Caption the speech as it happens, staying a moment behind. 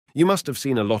You must have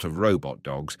seen a lot of robot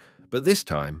dogs, but this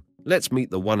time, let's meet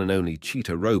the one and only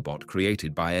cheetah robot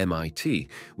created by MIT,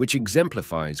 which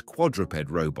exemplifies quadruped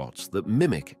robots that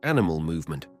mimic animal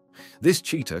movement. This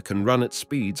cheetah can run at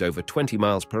speeds over 20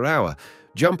 miles per hour,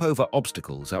 jump over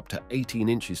obstacles up to 18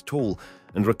 inches tall,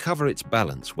 and recover its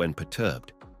balance when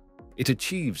perturbed. It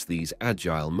achieves these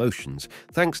agile motions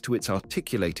thanks to its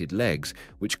articulated legs,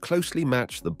 which closely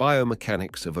match the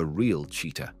biomechanics of a real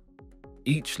cheetah.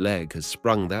 Each leg has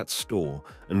sprung that store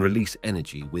and release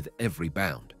energy with every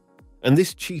bound. And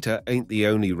this cheetah ain't the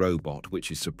only robot,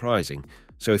 which is surprising,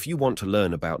 so if you want to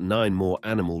learn about 9 more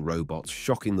animal robots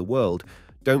shocking the world,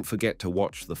 don't forget to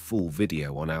watch the full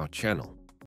video on our channel.